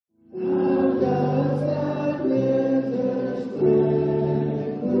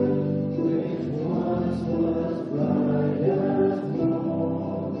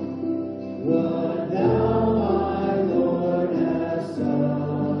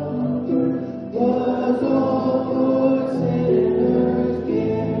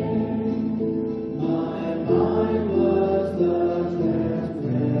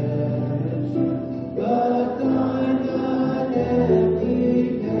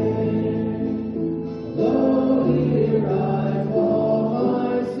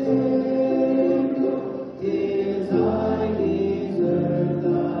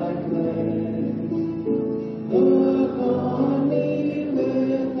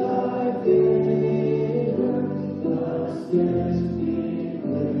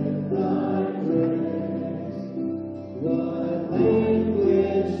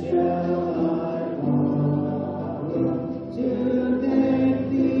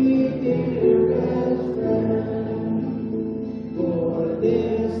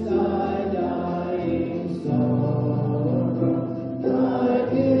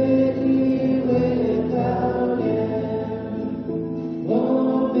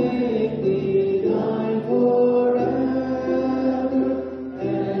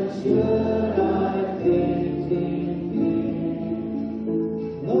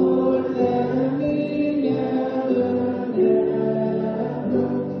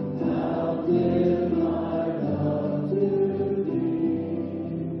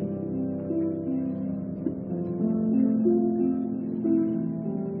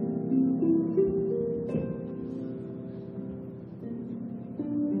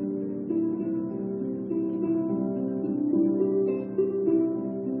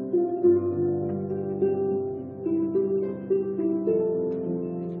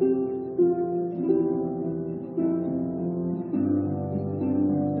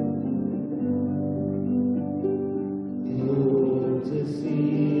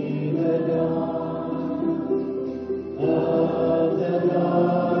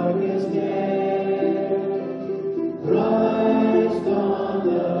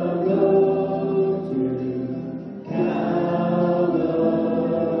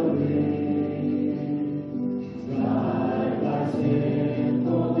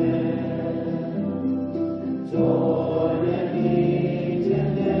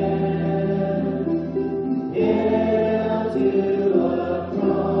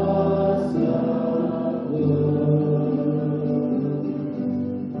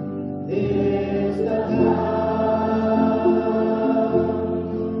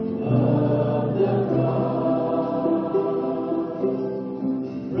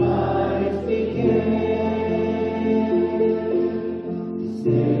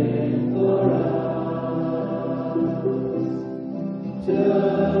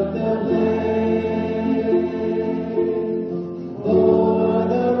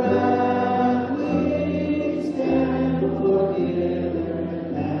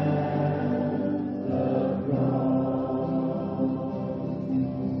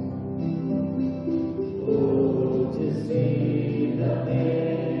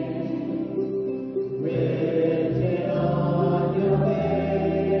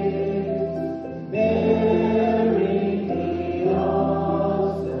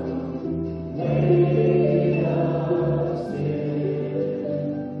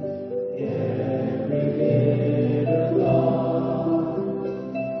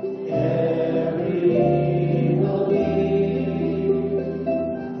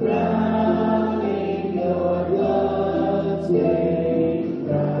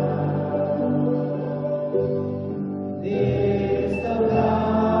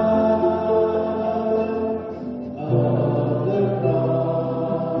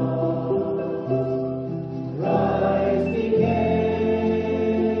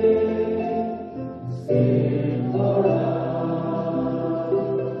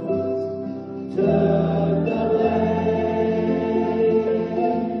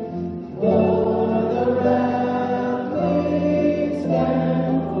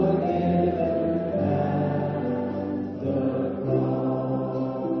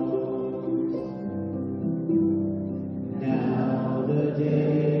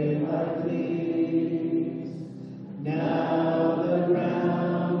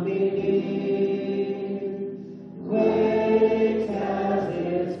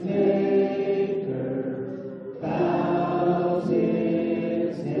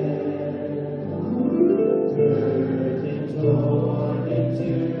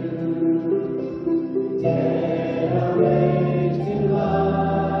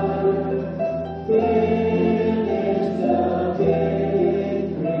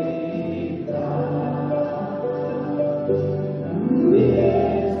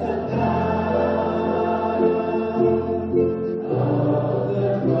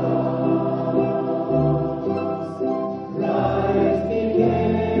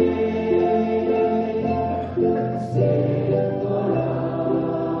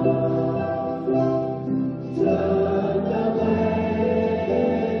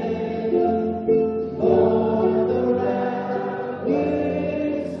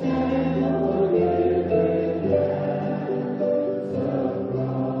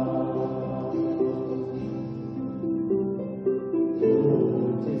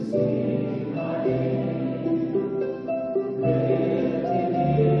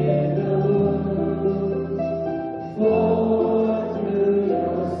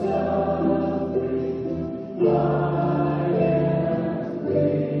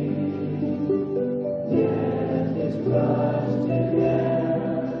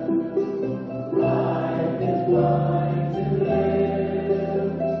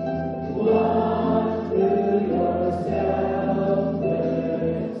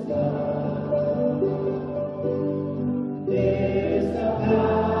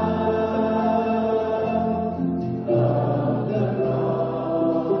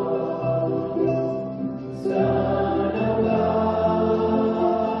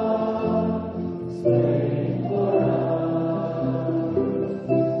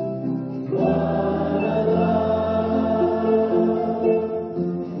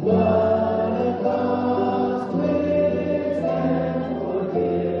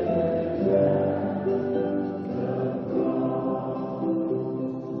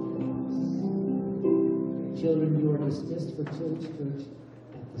Children, you are dismissed for Children's Church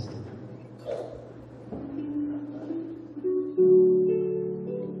at this time.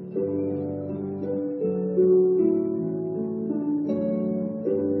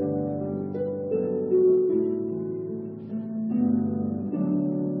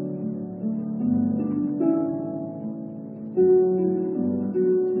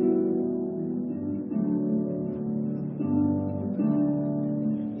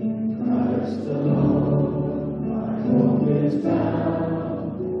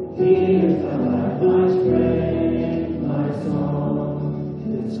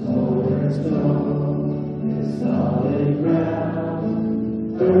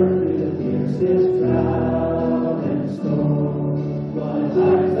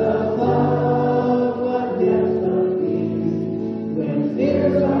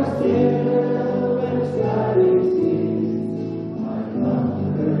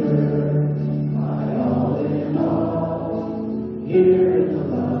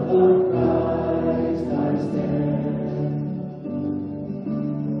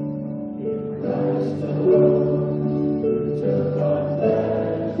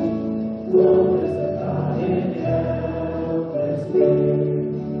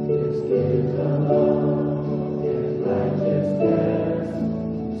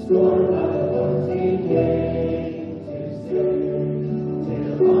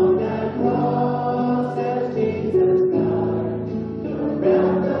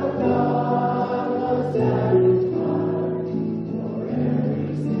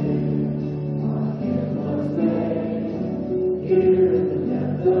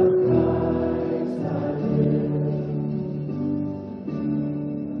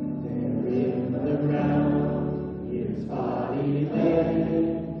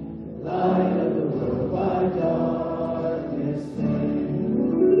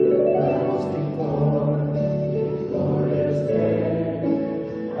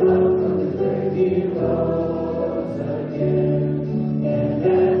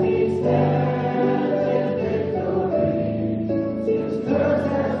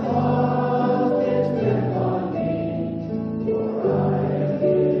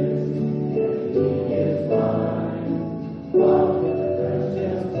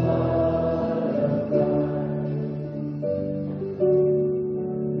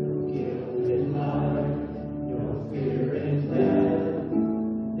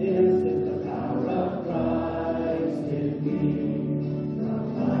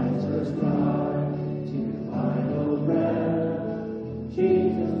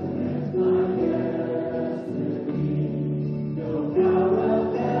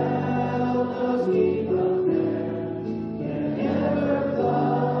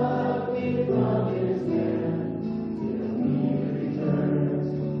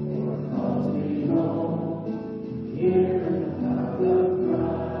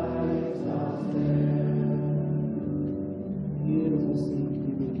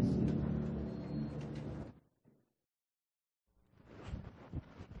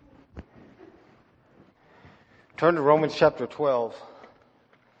 Turn to Romans chapter 12.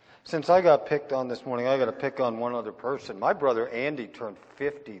 Since I got picked on this morning, I got to pick on one other person. My brother Andy turned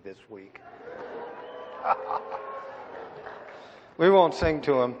 50 this week. We won't sing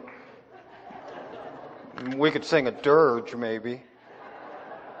to him. We could sing a dirge, maybe.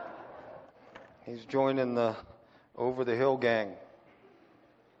 He's joining the Over the Hill gang.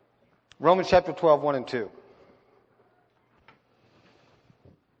 Romans chapter 12, 1 and 2.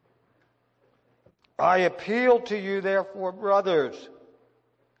 I appeal to you, therefore, brothers,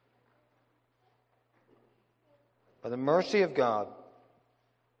 by the mercy of God,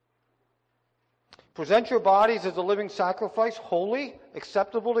 present your bodies as a living sacrifice, holy,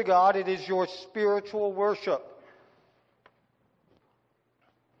 acceptable to God. It is your spiritual worship.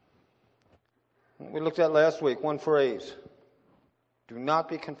 We looked at last week one phrase. Do not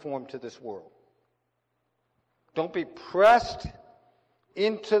be conformed to this world. Don't be pressed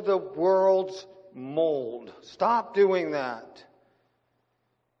into the world's mold. Stop doing that.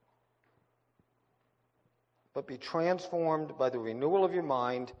 But be transformed by the renewal of your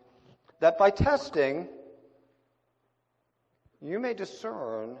mind, that by testing you may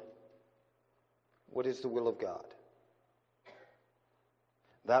discern what is the will of God.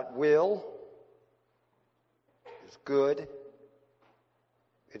 That will is good,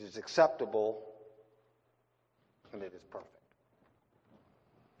 it is acceptable, and it is perfect.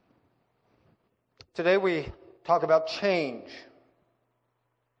 Today we talk about change.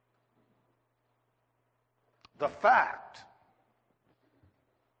 The fact,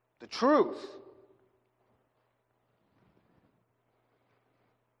 the truth,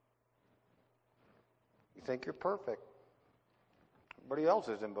 You think you're perfect. Everybody else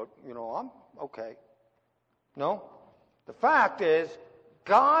isn't, but, I'm okay. No. The fact is,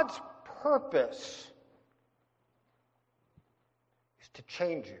 God's purpose is to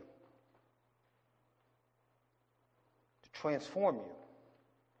change you, to transform you.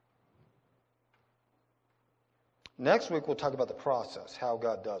 Next week, we'll talk about the process, how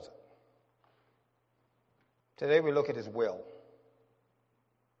God does it. Today, we look at His will.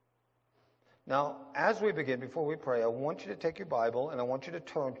 Now, as we begin, before we pray, I want you to take your Bible and I want you to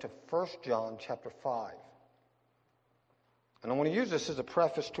turn to 1 John chapter 5. And I want to use this as a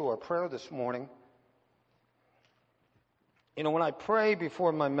preface to our prayer this morning. When I pray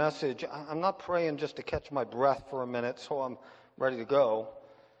before my message, I'm not praying just to catch my breath for a minute so I'm ready to go.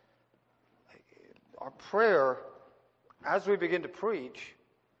 Our prayer, as we begin to preach,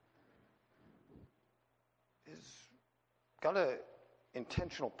 is got an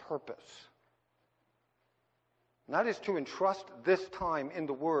intentional purpose. And that is to entrust this time in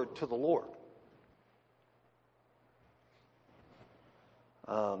the Word to the Lord.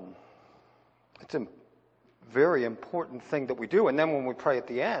 It's a very important thing that we do. And then when we pray at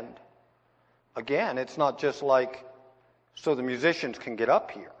the end, again, it's not just like so the musicians can get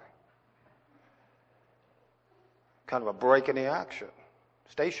up here. Kind of a break in the action,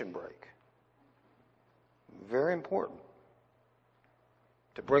 station break. Very important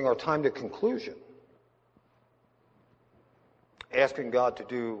to bring our time to conclusion. Asking God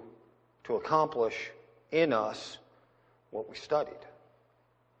to accomplish in us what we studied.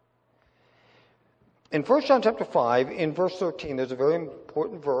 In 1 John chapter 5, in verse 13, there's a very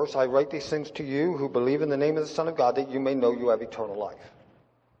important verse. I write these things to you who believe in the name of the Son of God, that you may know you have eternal life.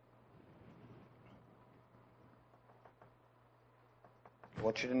 I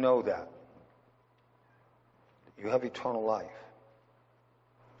want you to know that. You have eternal life.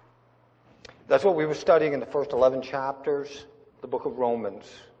 That's what we were studying in the first 11 chapters, the book of Romans.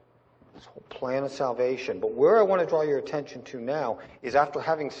 This whole plan of salvation. But where I want to draw your attention to now is after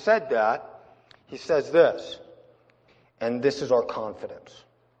having said that, he says this, and this is our confidence.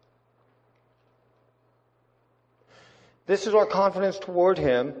 This is our confidence toward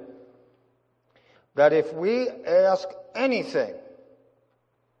Him, that if we ask anything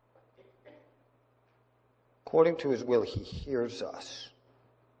according to His will, He hears us.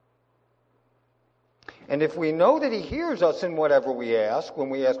 And if we know that He hears us in whatever we ask, when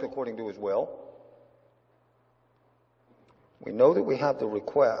we ask according to His will, we know that we have the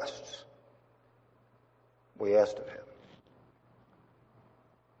requests we asked of Him.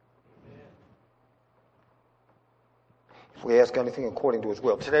 If we ask anything according to His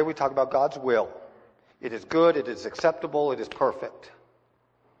will. Today we talk about God's will. It is good, it is acceptable, it is perfect.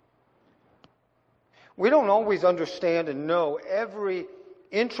 We don't always understand and know every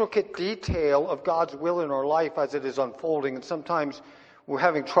intricate detail of God's will in our life as it is unfolding, and sometimes we're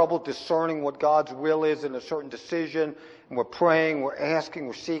having trouble discerning what God's will is in a certain decision, and we're praying, we're asking,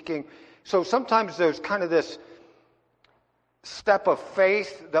 we're seeking. So sometimes there's kind of this step of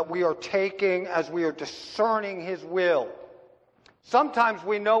faith that we are taking as we are discerning His will. Sometimes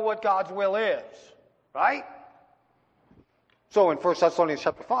we know what God's will is, right? So in 1 Thessalonians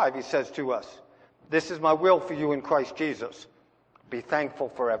chapter 5, he says to us, this is my will for you in Christ Jesus. Be thankful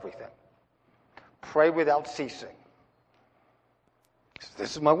for everything. Pray without ceasing.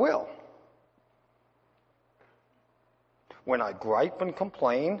 This is my will. When I gripe and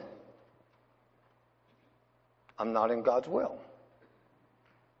complain, I'm not in God's will.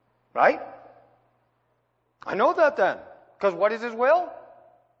 Right? I know that then. Because what is His will?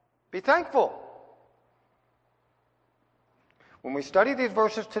 Be thankful. When we study these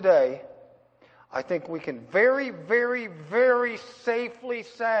verses today, I think we can very, very, very safely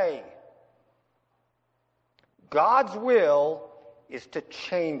say God's will is to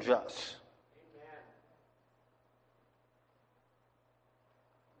change us.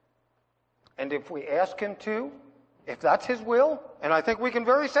 And if we ask Him to, if that's His will, and I think we can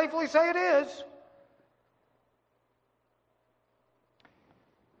very safely say it is,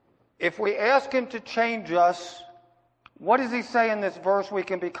 if we ask Him to change us, what does He say in this verse we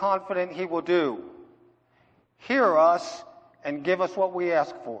can be confident He will do? Hear us and give us what we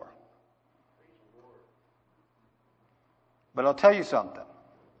ask for. But I'll tell you something.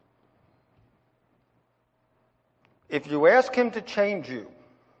 If you ask Him to change you,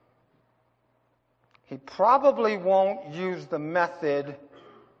 He probably won't use the method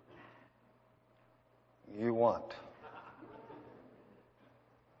you want.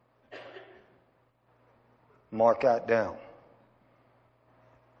 Mark that down.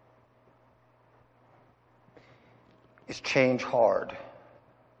 Is change hard?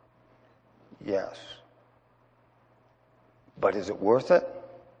 Yes. But is it worth it?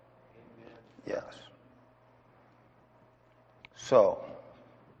 Yes. So,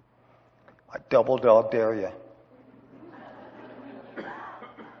 I double dog dare you.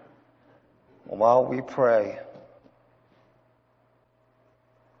 While we pray,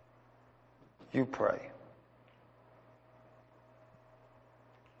 you pray.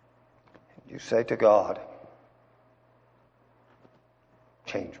 You say to God,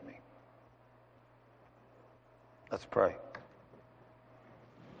 change me. Let's pray.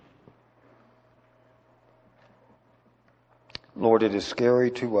 Lord, it is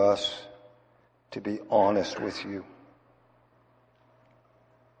scary to us to be honest with you.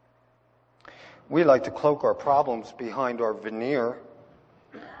 We like to cloak our problems behind our veneer.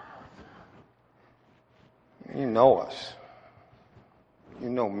 You know us. You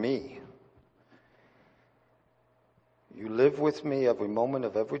know me. You live with me every moment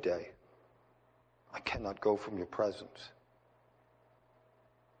of every day. I cannot go from your presence.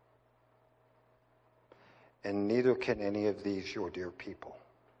 And neither can any of these, your dear people.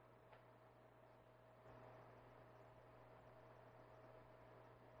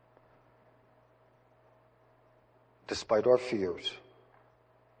 Despite our fears,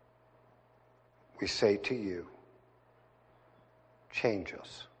 we say to you, change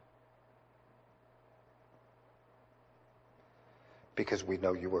us. Because we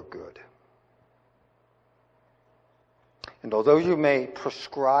know you are good. And although you may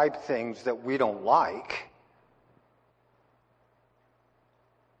prescribe things that we don't like,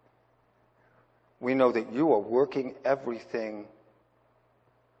 we know that you are working everything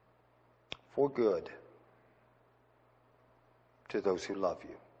for good to those who love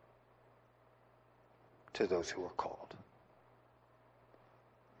you, to those who are called.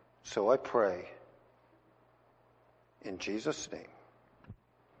 So I pray in Jesus' name.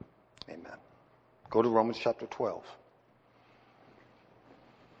 Amen. Go to Romans chapter 12.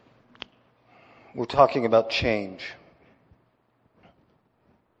 We're talking about change.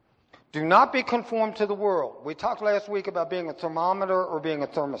 Do not be conformed to the world. We talked last week about being a thermometer or being a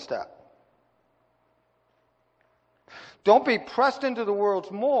thermostat. Don't be pressed into the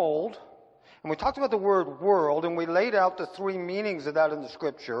world's mold. And we talked about the word world, and we laid out the three meanings of that in the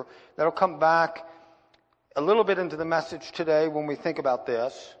scripture. That'll come back a little bit into the message today when we think about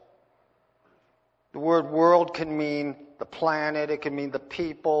this. The word world can mean the planet, it can mean the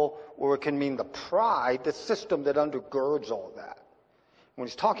people, or it can mean the pride, the system that undergirds all of that. When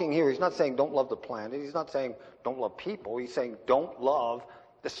he's talking here, he's not saying don't love the planet. He's not saying don't love people. He's saying don't love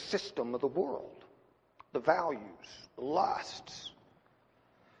the system of the world, the values, the lusts.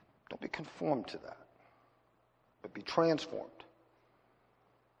 Don't be conformed to that, but be transformed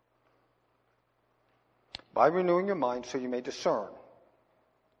by renewing your mind so you may discern.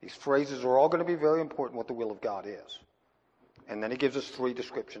 These phrases are all going to be very important, what the will of God is. And then he gives us three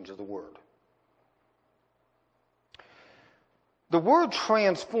descriptions of the word. The word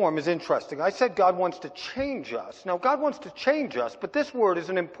transform is interesting. I said God wants to change us. Now, God wants to change us, but this word is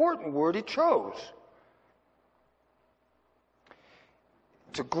an important word he chose.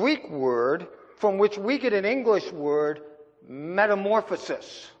 It's a Greek word from which we get an English word,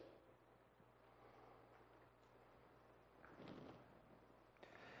 metamorphosis.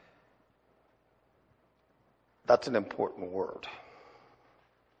 That's an important word.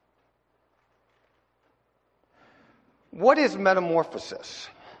 What is metamorphosis?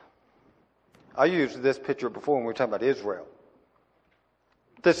 I used this picture before when we were talking about Israel.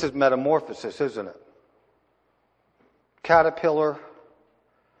 This is metamorphosis, isn't it? Caterpillar,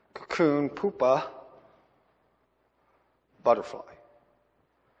 cocoon, pupa, butterfly.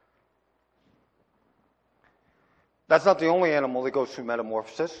 That's not the only animal that goes through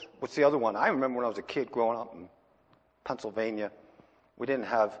metamorphosis. What's the other one? I remember when I was a kid growing up in Pennsylvania, we didn't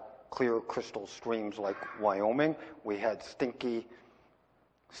have clear crystal streams like Wyoming. We had stinky,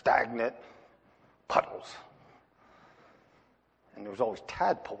 stagnant puddles. And there was always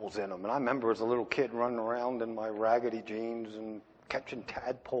tadpoles in them. And I remember as a little kid running around in my raggedy jeans and catching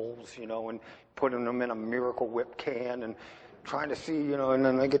tadpoles, and putting them in a Miracle Whip can and trying to see, and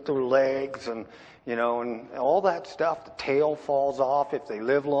then they get their legs and all that stuff. The tail falls off if they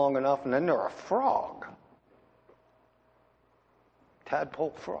live long enough, and then they're a frog.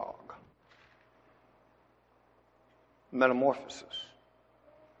 Tadpole frog. Metamorphosis.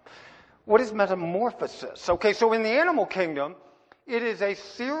 What is metamorphosis? Okay, so in the animal kingdom, it is a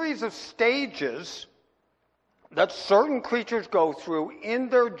series of stages that certain creatures go through in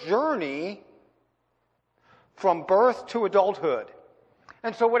their journey from birth to adulthood.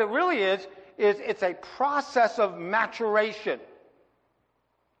 And so what it really is it's a process of maturation.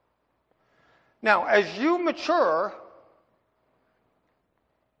 Now, as you mature,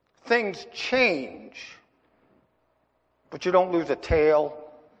 things change, but you don't lose a tail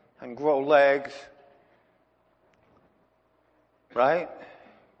and grow legs, right?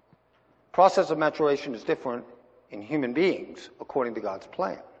 Process of maturation is different in human beings according to God's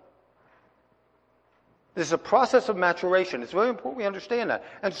plan. This is a process of maturation. It's very important we understand that.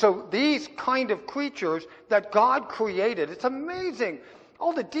 And so these kind of creatures that God created, it's amazing.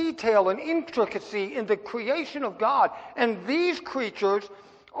 All the detail and intricacy in the creation of God. And these creatures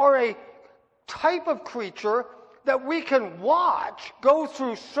are a type of creature that we can watch go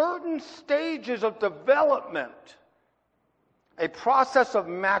through certain stages of development. A process of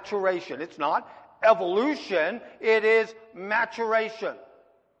maturation. It's not evolution, it is maturation.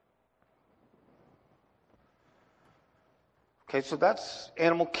 Okay, so that's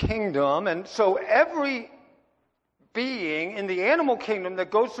animal kingdom. And so every being in the animal kingdom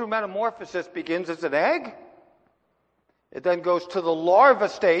that goes through metamorphosis begins as an egg. It then goes to the larva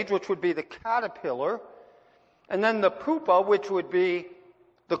stage, which would be the caterpillar. And then the pupa, which would be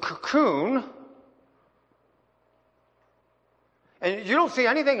the cocoon. And you don't see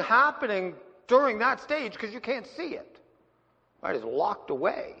anything happening during that stage because you can't see it. Right? It's locked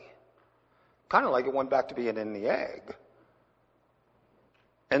away. Kind of like it went back to being in the egg.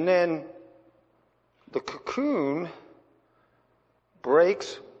 And then the cocoon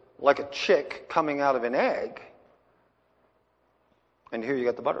breaks like a chick coming out of an egg. And here you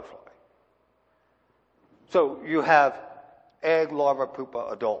get the butterfly. So you have egg, larva, pupa,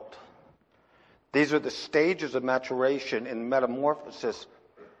 adult. These are the stages of maturation and metamorphosis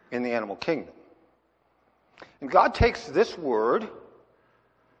in the animal kingdom. And God takes this word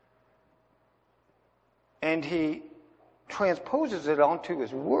and He transposes it onto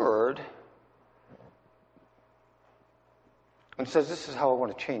His Word and says, this is how I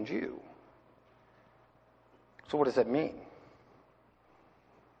want to change you. So what does that mean?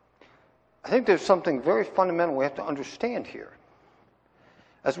 I think there's something very fundamental we have to understand here.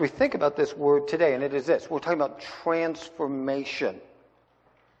 As we think about this word today, and it is this, we're talking about transformation.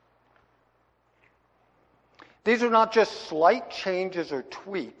 These are not just slight changes or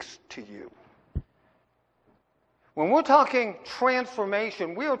tweaks to you. When we're talking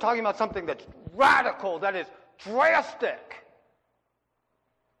transformation, we are talking about something that's radical, that is drastic,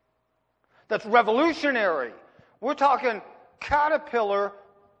 that's revolutionary. We're talking caterpillar,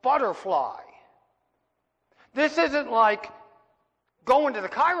 butterfly. This isn't like going to the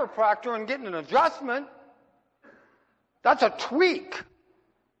chiropractor and getting an adjustment. That's a tweak.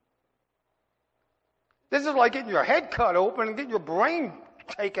 This is like getting your head cut open and getting your brain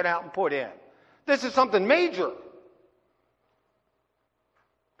taken out and put in. This is something major.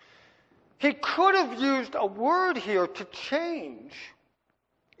 He could have used a word here to change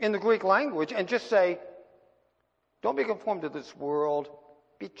in the Greek language and just say, don't be conformed to this world,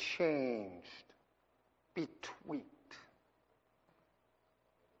 be changed, be tweaked.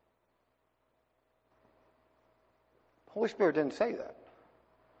 Holy Spirit didn't say that.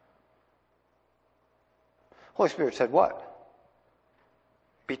 Holy Spirit said what?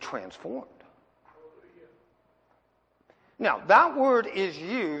 Be transformed. Now, that word is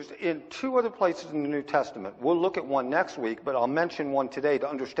used in two other places in the New Testament. We'll look at one next week, but I'll mention one today to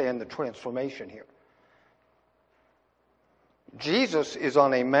understand the transformation here. Jesus is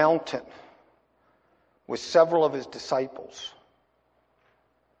on a mountain with several of His disciples.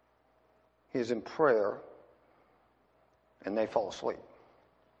 He is in prayer, and they fall asleep.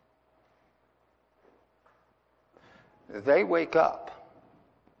 They wake up.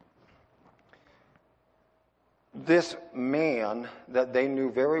 This man that they knew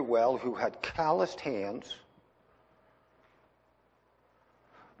very well, who had calloused hands,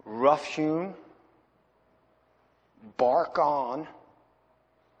 rough-hewn, bark on,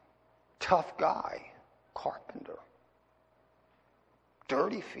 tough guy, carpenter,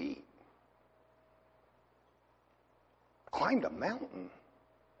 dirty feet, climbed a mountain.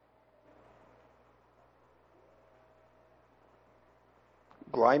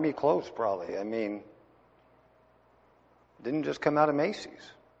 Grimy clothes, probably. I mean, didn't just come out of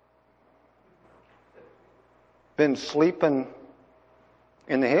Macy's. Been sleeping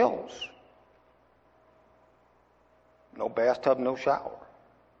in the hills. No bathtub, no shower.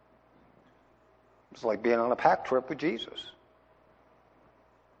 It's like being on a pack trip with Jesus.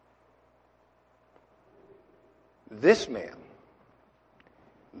 This man,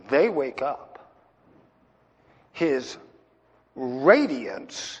 they wake up. His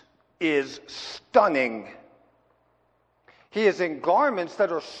radiance is stunning. He is in garments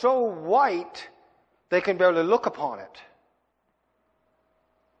that are so white they can barely look upon it.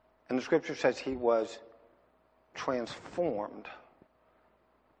 And the scripture says he was transformed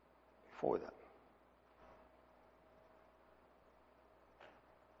for them.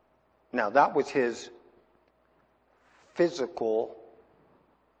 Now, that was his physical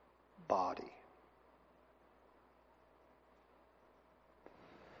body.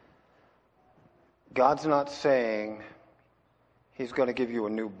 God's not saying he's going to give you a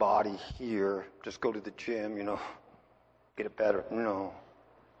new body here. Just go to the gym, get it better. No.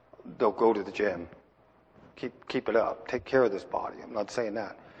 Don't go to the gym. Keep it up. Take care of this body. I'm not saying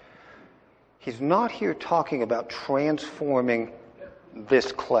that. He's not here talking about transforming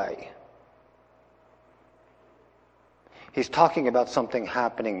this clay. He's talking about something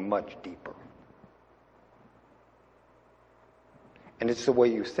happening much deeper. And it's the way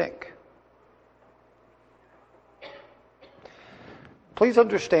you think. Please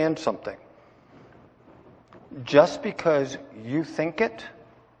understand something. Just because you think it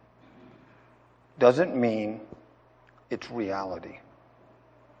doesn't mean it's reality.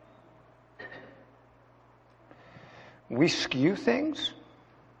 We skew things.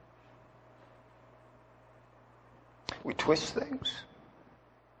 We twist things.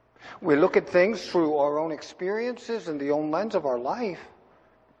 We look at things through our own experiences and the own lens of our life.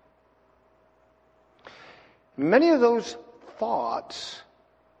 Many of those thoughts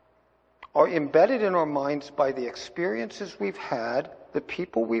are embedded in our minds by the experiences we've had, the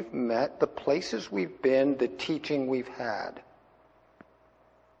people we've met, the places we've been, the teaching we've had.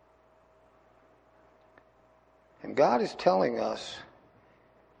 And God is telling us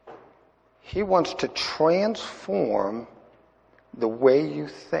he wants to transform the way you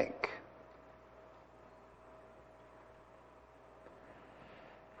think.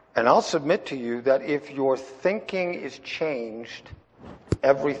 And I'll submit to you that if your thinking is changed,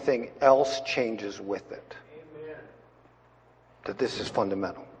 everything else changes with it. Amen. That this is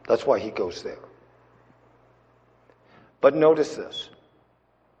fundamental. That's why he goes there. But notice this.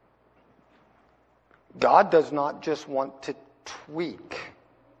 God does not just want to tweak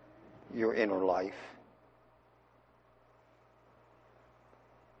your inner life.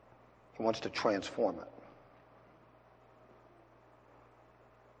 He wants to transform it.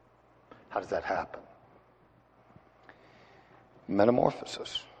 How does that happen?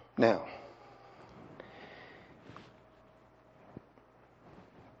 Metamorphosis. Now,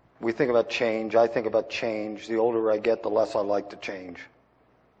 we think about change. I think about change. The older I get, the less I like to change.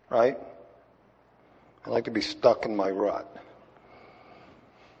 Right? I like to be stuck in my rut.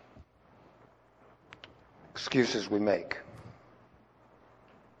 Excuses we make.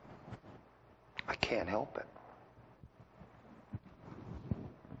 I can't help it.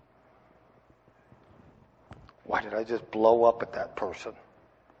 Why did I just blow up at that person?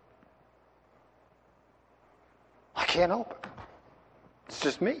 I can't help it. It's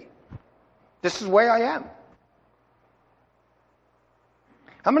just me. This is the way I am.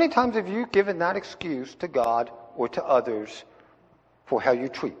 How many times have you given that excuse to God or to others for how you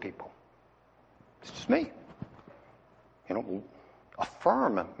treat people? It's just me.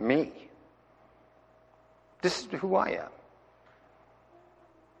 Affirm me. This is who I am.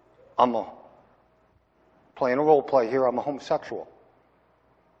 I'm playing a role play here. I'm a homosexual.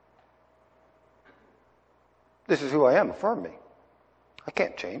 This is who I am. Affirm me. I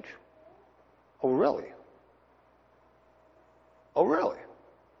can't change. Oh, really? Oh, really?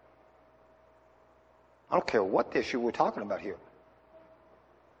 I don't care what issue we're talking about here.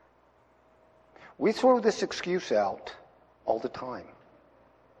 We throw this excuse out all the time.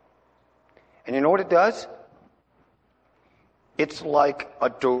 And you know what it does? It's like a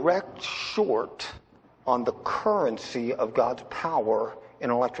direct short on the currency of God's power in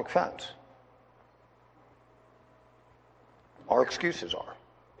an electric fence. Our excuses are.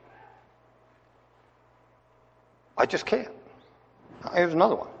 I just can't. Here's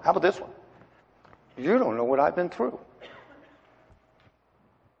another one. How about this one? You don't know what I've been through.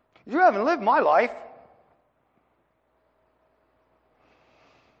 You haven't lived my life.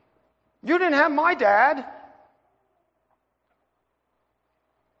 You didn't have my dad.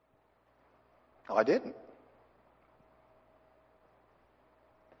 No, I didn't.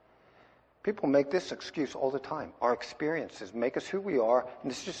 People make this excuse all the time. Our experiences make us who we are,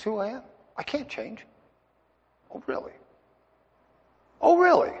 and this is just who I am. I can't change. Oh, really? Oh,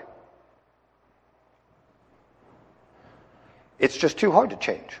 really? It's just too hard to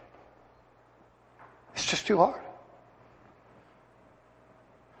change. It's just too hard.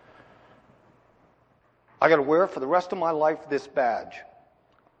 I got to wear for the rest of my life this badge.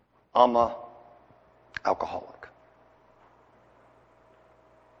 I'm a alcoholic.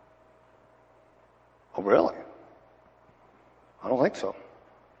 Oh, really? I don't think so.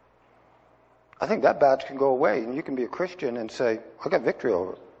 I think that badge can go away and you can be a Christian and say, I got victory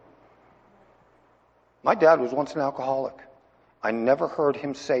over it. My dad was once an alcoholic. I never heard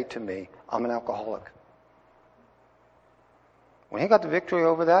him say to me, I'm an alcoholic. When he got the victory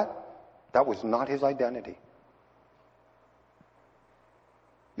over that, that was not his identity.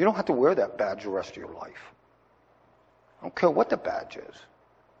 You don't have to wear that badge the rest of your life. I don't care what the badge is.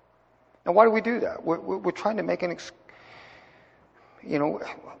 Now, why do we do that? We're trying to make an go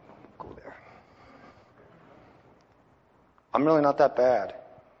there. I'm really not that bad.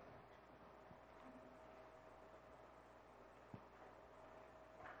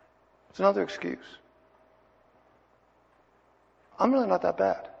 It's another excuse. I'm really not that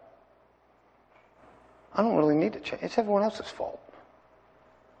bad. I don't really need to change. It's everyone else's fault.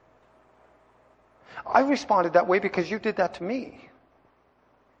 I responded that way because you did that to me.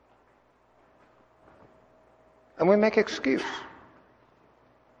 And we make excuse.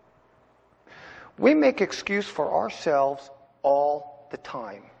 We make excuse for ourselves all the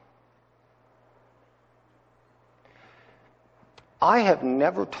time. I have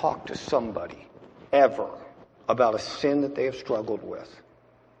never talked to somebody, ever, about a sin that they have struggled with,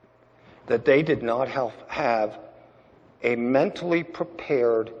 that they did not have a mentally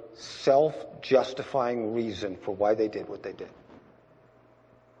prepared, self-justifying reason for why they did what they did.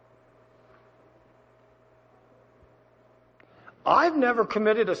 I've never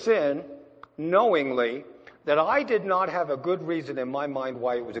committed a sin knowingly that I did not have a good reason in my mind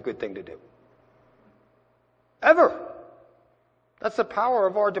why it was a good thing to do. Ever. That's the power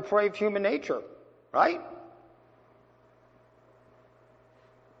of our depraved human nature, right?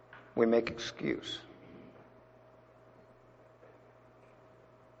 We make excuse.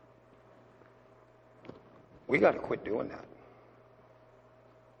 We got to quit doing that.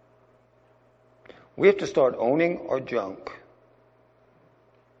 We have to start owning our junk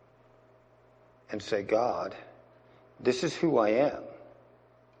and say, God, this is who I am.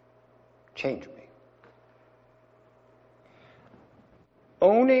 Change me.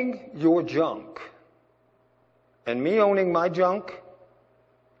 Owning your junk and me owning my junk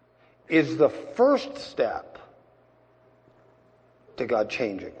is the first step to God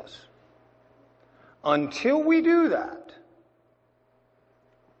changing us. Until we do that,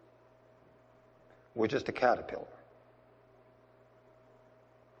 we're just a caterpillar.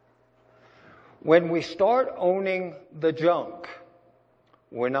 When we start owning the junk,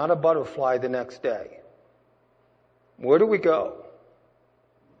 we're not a butterfly the next day. Where do we go?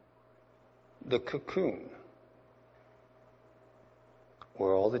 The cocoon,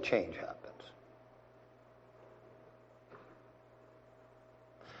 where all the change happens.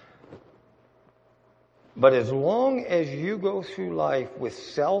 But as long as you go through life with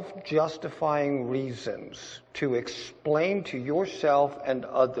self-justifying reasons to explain to yourself and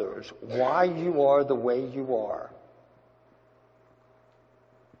others why you are the way you are,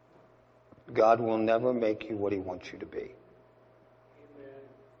 God will never make you what He wants you to be. Amen.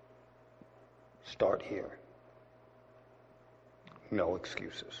 Start here. No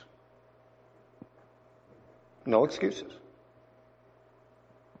excuses. No excuses.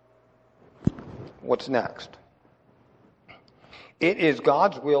 What's next? It is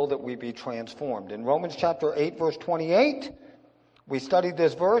God's will that we be transformed. In Romans chapter 8, verse 28, we studied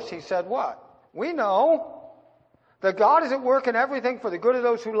this verse. He said what? We know that God is at work in everything for the good of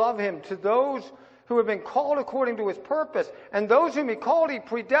those who love Him, to those who have been called according to His purpose. And those whom He called, He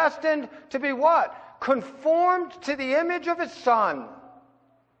predestined to be what? Conformed to the image of His Son.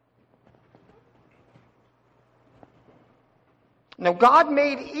 Now, God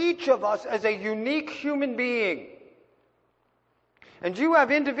made each of us as a unique human being. And you have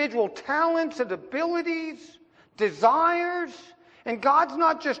individual talents and abilities, desires, and God's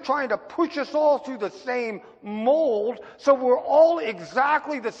not just trying to push us all through the same mold so we're all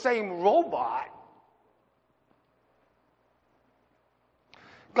exactly the same robot.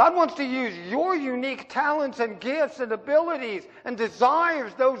 God wants to use your unique talents and gifts and abilities and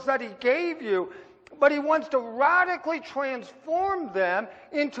desires, those that He gave you, but He wants to radically transform them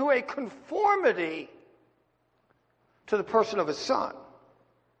into a conformity to the person of His Son,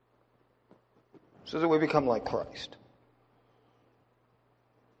 so that we become like Christ.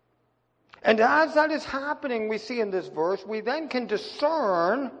 And as that is happening, we see in this verse, we then can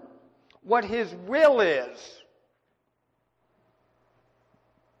discern what His will is.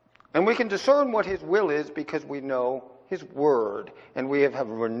 And we can discern what His will is because we know His Word, and we have a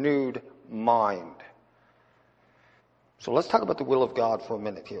renewed mind. So let's talk about the will of God for a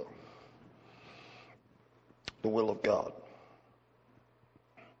minute here. The will of God.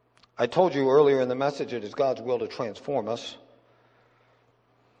 I told you earlier in the message it is God's will to transform us.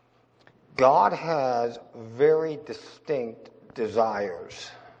 God has very distinct desires.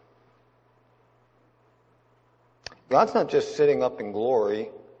 God's not just sitting up in glory,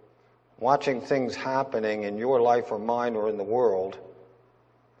 watching things happening in your life or mine or in the world,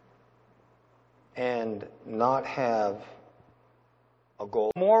 and not have a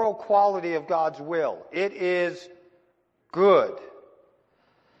goal. Moral quality of God's will. It is good.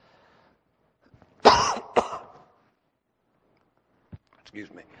 Excuse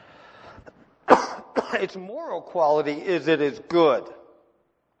me. Its moral quality is it is good.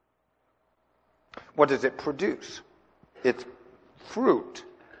 What does it produce? It's fruit.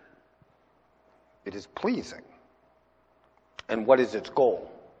 It is pleasing. And what is its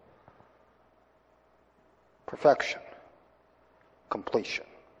goal? Perfection. Completion.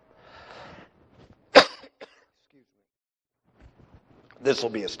 Excuse me. This will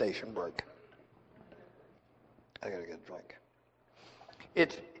be a station break. I gotta get a drink.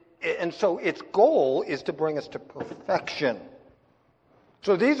 And so its goal is to bring us to perfection.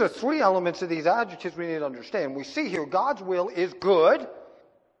 So these are three elements of these adjectives we need to understand. We see here God's will is good.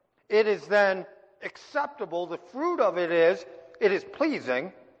 It is then acceptable. The fruit of it is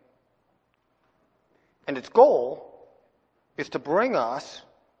pleasing. And its goal is to bring us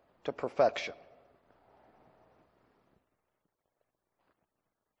to perfection.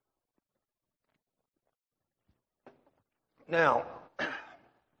 Now,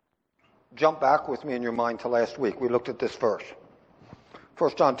 jump back with me in your mind to last week. We looked at this verse.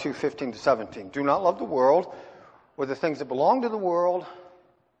 1 John 2:15-17. Do not love the world or the things that belong to the world.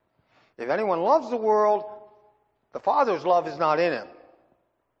 If anyone loves the world, the Father's love is not in him.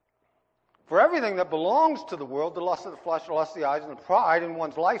 For everything that belongs to the world, the lust of the flesh, the lust of the eyes, and the pride in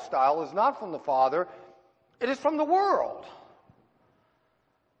one's lifestyle is not from the Father. It is from the world.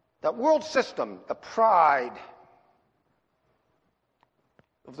 That world system, the pride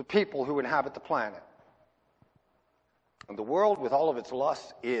of the people who inhabit the planet. And the world with all of its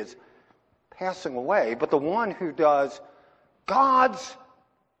lusts is passing away, but the one who does God's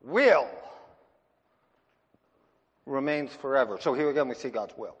will remains forever. So here again we see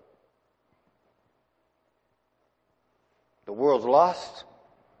God's will. The world's lusts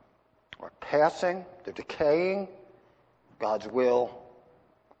are passing, they're decaying. God's will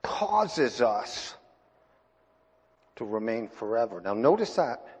causes us to remain forever. Now notice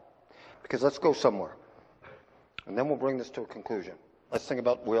that, because let's go somewhere. And then we'll bring this to a conclusion. Let's think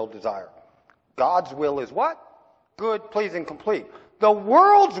about will, desire. God's will is what? Good, pleasing, complete. The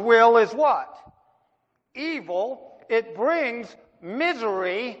world's will is what? Evil. It brings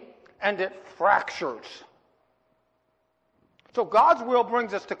misery and it fractures. So God's will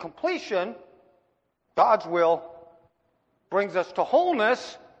brings us to completion. God's will brings us to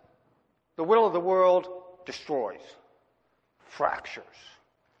wholeness. The will of the world destroys, fractures.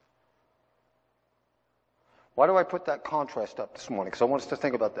 Why do I put that contrast up this morning? Because I want us to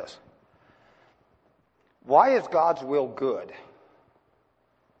think about this. Why is God's will good?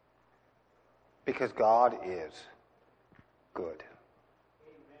 Because God is good.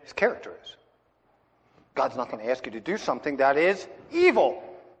 His character is. God's not going to ask you to do something that is evil.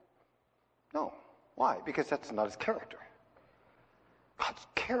 No. Why? Because that's not his character. God's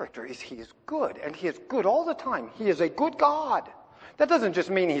character is he is good, and he is good all the time. He is a good God. That doesn't just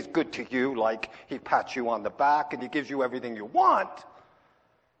mean he's good to you, like he pats you on the back and he gives you everything you want.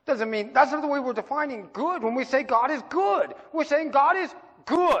 Doesn't mean, that's not the way we're defining good. When we say God is good, we're saying God is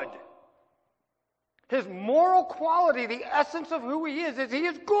good. His moral quality, the essence of who he is he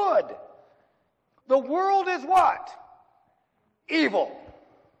is good. The world is what? Evil.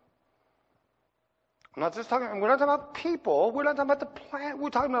 We're not talking about people, we're not talking about the planet,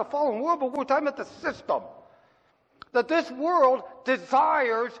 we're talking about a fallen world, but we're talking about the system. That this world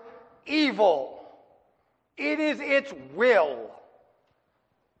desires evil. It is its will.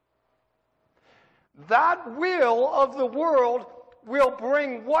 That will of the world will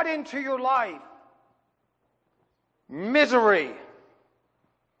bring what into your life? Misery.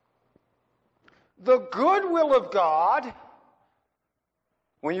 The good will of God,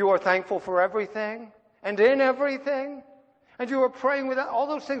 when you are thankful for everything and in everything, and you are praying with all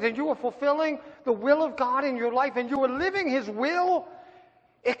those things, and you are fulfilling the will of God in your life, and you are living his will,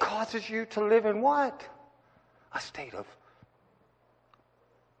 it causes you to live in what? A state of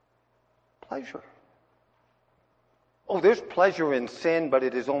pleasure. Oh, there's pleasure in sin, but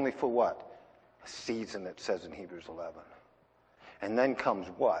it is only for what? A season, it says in Hebrews 11. And then comes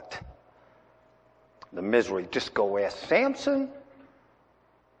what? The misery. Just go ask Samson.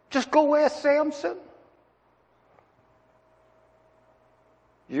 Just go ask Samson.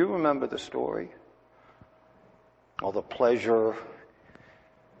 You remember the story? All the pleasure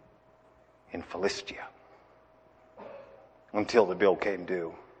in Philistia. Until the bill came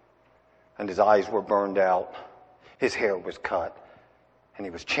due. And his eyes were burned out. his hair was cut, and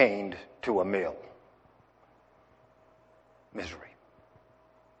he was chained to a mill. Misery.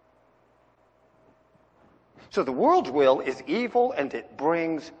 So the world's will is evil, and it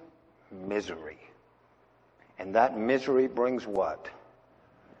brings misery. And that misery brings what?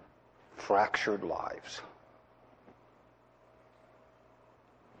 Fractured lives.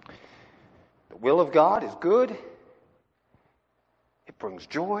 The will of God is good. It brings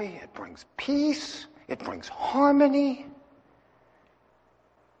joy. It brings peace. It brings harmony.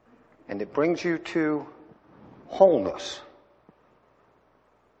 And it brings you to wholeness,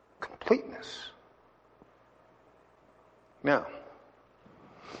 completeness. Now,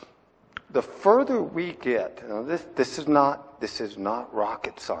 the further we get, now this is not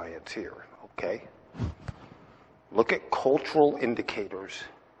rocket science here, okay? Look at cultural indicators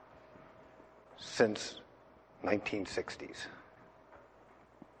since 1960s.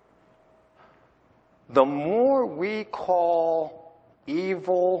 The more we call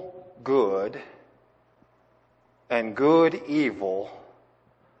evil good and good evil,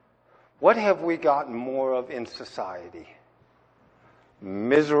 what have we gotten more of in society?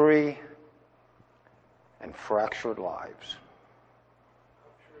 Misery and fractured lives.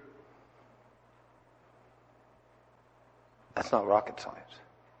 That's not rocket science.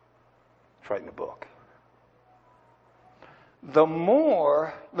 It's right in the book. The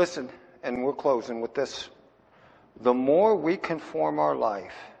more, listen, and we're closing with this, the more we conform our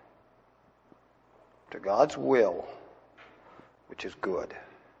life to God's will, which is good,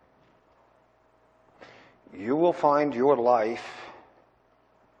 you will find your life,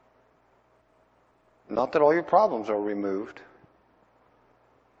 not that all your problems are removed,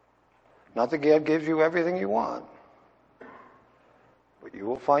 not that God gives you everything you want, but you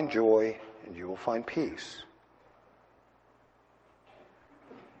will find joy and you will find peace.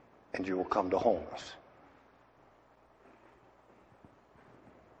 And you will come to wholeness.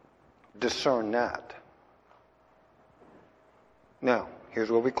 Discern that. Now, here's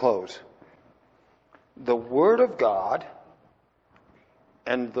where we close. The Word of God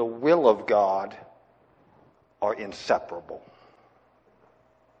and the will of God are inseparable.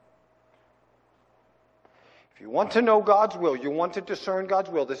 If you want to know God's will, you want to discern God's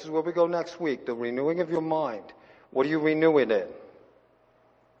will, this is where we go next week, the renewing of your mind. What do you renew it in?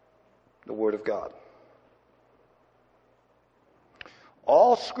 The Word of God.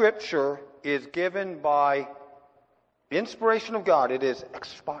 All Scripture is given by inspiration of God. It is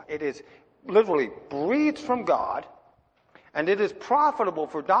literally breathed from God, and it is profitable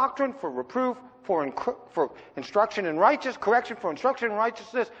for doctrine, for reproof, for instruction in righteousness, correction for instruction in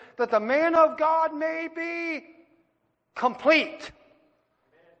righteousness, that the man of God may be complete,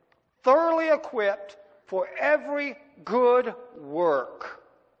 thoroughly equipped for every good work.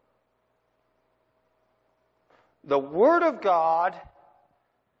 The Word of God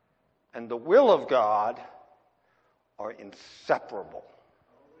and the will of God are inseparable.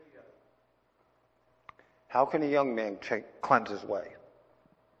 How can a young man cleanse his way?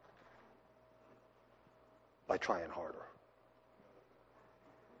 By trying harder.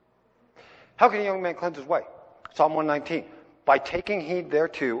 How can a young man cleanse his way? Psalm 119. By taking heed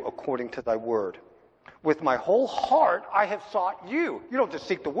thereto according to thy word. With my whole heart I have sought you. You don't just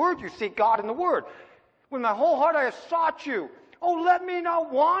seek the word, you seek God in the word. With my whole heart I have sought you. Oh, let me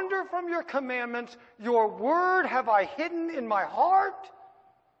not wander from your commandments. Your word have I hidden in my heart,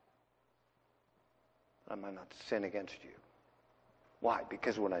 that I might not sin against you. Why?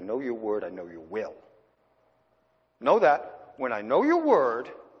 Because when I know your word, I know your will. Know that. When I know your word,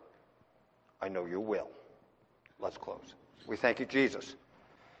 I know your will. Let's close. We thank you, Jesus,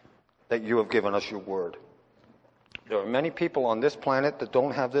 that you have given us your word. There are many people on this planet that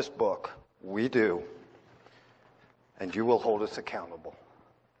don't have this book. We do. And you will hold us accountable.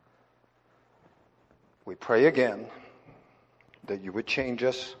 We pray again that you would change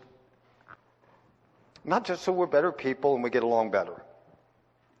us, not just so we're better people and we get along better,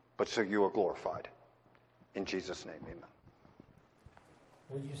 but so you are glorified. In Jesus' name, amen.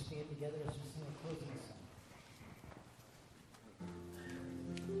 Would you stand together as we sing a closing song?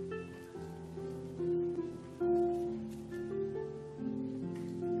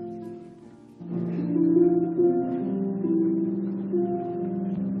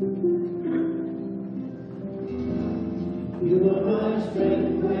 You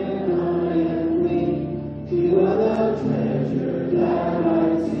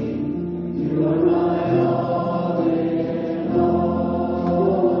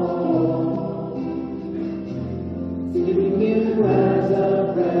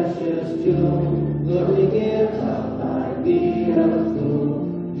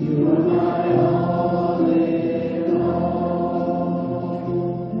are my all in all.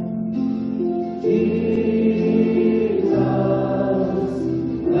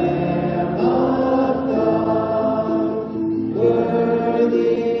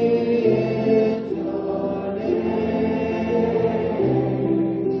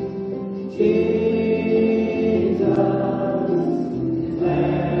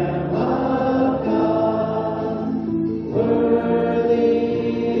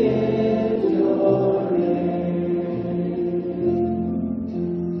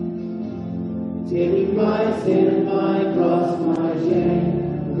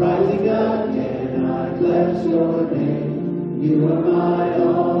 bless your name. You are my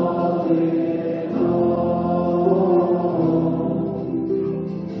all in all.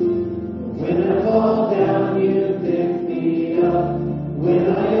 When I fall down, you pick me up. When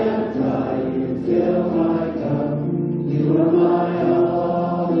I am dry, you fill my cup. You are my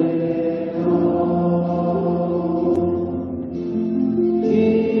all in all.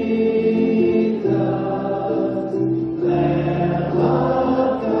 Jesus, Lamb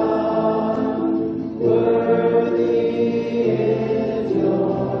of God, worthy is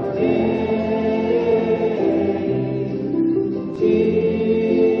your name.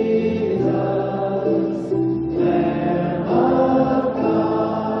 Jesus, Lamb of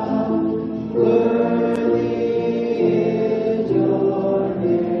God, worthy is your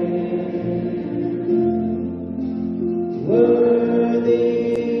name. Worthy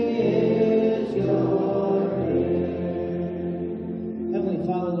is your name. Heavenly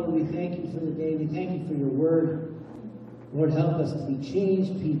Father, Lord, we thank you for the day. We thank you for your word. Lord, help us to be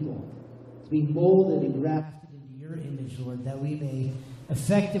changed people, to be molded and grafted into your image, Lord, that we may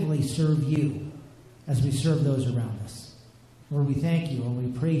effectively serve you as we serve those around us. Lord, we thank you and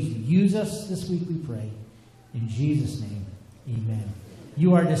we praise you. Use us this week, we pray. In Jesus' name, amen.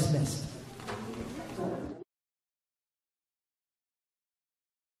 You are dismissed.